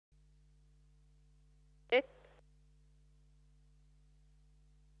1,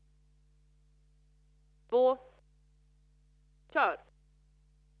 2, kör!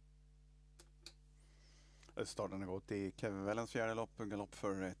 Starten har gått i kvällens fjärde lopp, galopp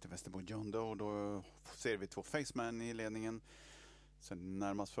för ett Västerbo John Doe. Då ser vi 2 Faceman i ledningen. Sen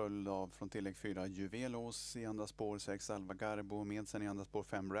närmast följd av från tillägg 4 Juvelos i andra spår, 6 Alva Garbo med sen i andra spår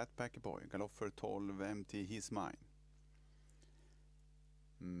 5 Rat Pack Boy. Galopp för 12 MT He's Mine.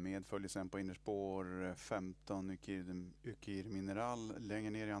 Medföljer sen på innerspår 15 Ukir Mineral. Längre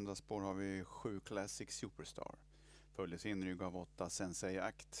ner i andra spår har vi 7 Classic Superstar. Följdes inrygg av 8 Sensei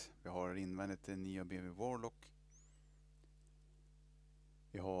Act. Vi har invändigt 9 BV Warlock.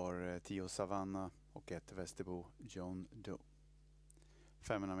 Vi har 10 Savannah och 1 Västerbo John Doe.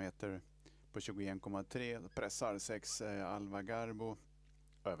 500 meter på 21,3 pressar 6 Alva Garbo.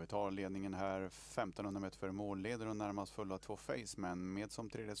 Övertar ledningen här 1500 meter före mål. Leder och närmast fulla 2 Faceman med som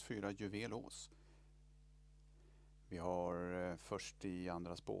tredjes 4 Juvelos. Vi har först i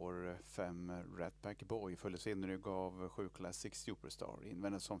andra spår 5 Rat Pack Boy. Följs inrygg av 7 Classic Superstar.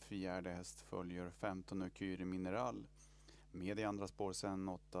 Invändigt som fjärde häst följer 15 Ukyri Mineral. Med i andra spår sen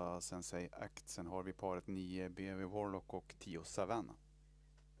 8 Sensei Act. Sen har vi paret 9 BV Warlock och 10 Savannah.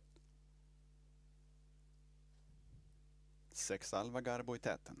 6 Alva Garbo i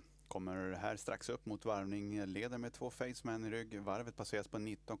täten. Kommer här strax upp mot varvning, leder med 2 Faceman i rygg. Varvet passeras på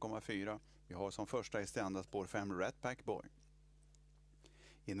 19,4. Vi har som första häst i andra spår 5 Rat Pack Boy.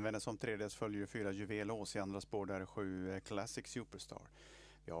 Invändigt som tredje följer 4 Juvelos i andra spår där 7 Classic Superstar.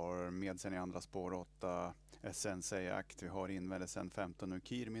 Vi har med sen i andra spår 8 Sensei Act. Vi har invändigt sen 15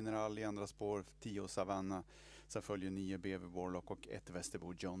 Ukir Mineral i andra spår, 10 Savannah. Sen följer 9 BV Warlock och 1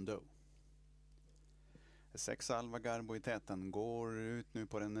 Västerbo John Doe. 6 Alva Garbo i täten går ut nu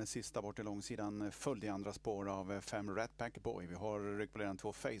på den sista bort i långsidan, följd i andra spår av 5 Rat Pack Boy. Vi har ryggpoleraren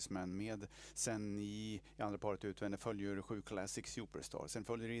 2 Faceman med sen i andra paret utvände följer 7 Classic Superstar. Sen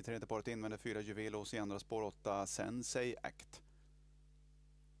följer i tredje paret invände 4 Juvelos i andra spår 8 Sensei Act.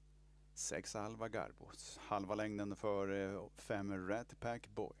 6 Alva Garbo, halva längden för 5 Rat Pack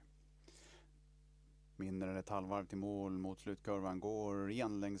Boy. Mindre än ett halvvarv till mål mot slutkurvan går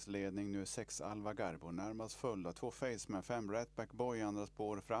igen längs ledning. Nu 6 Alva Garbo närmast fulla. 2 Faceman, 5 Rat Pack Boy i andra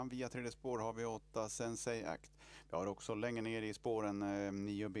spår. Fram via tredje spår har vi 8 Sensei Act. Vi har också längre ner i spåren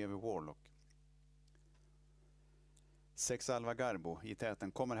 9 BV Warlock. 6 Alva Garbo i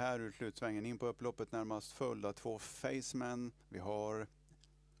täten kommer här ur slutsvängen in på upploppet närmast fulla. 2 Faceman. Vi har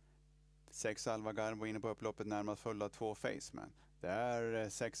 6 Alva Garbo inne på upploppet närmast fulla 2 Faceman. Det är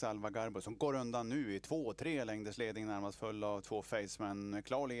 6 Alva Garbo som går undan nu i 2-3 längders ledning närmast full av 2 Faceman.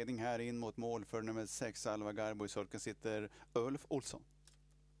 Klar ledning här in mot mål för nummer 6 Alva Garbo. I sulken sitter Ulf Olsson.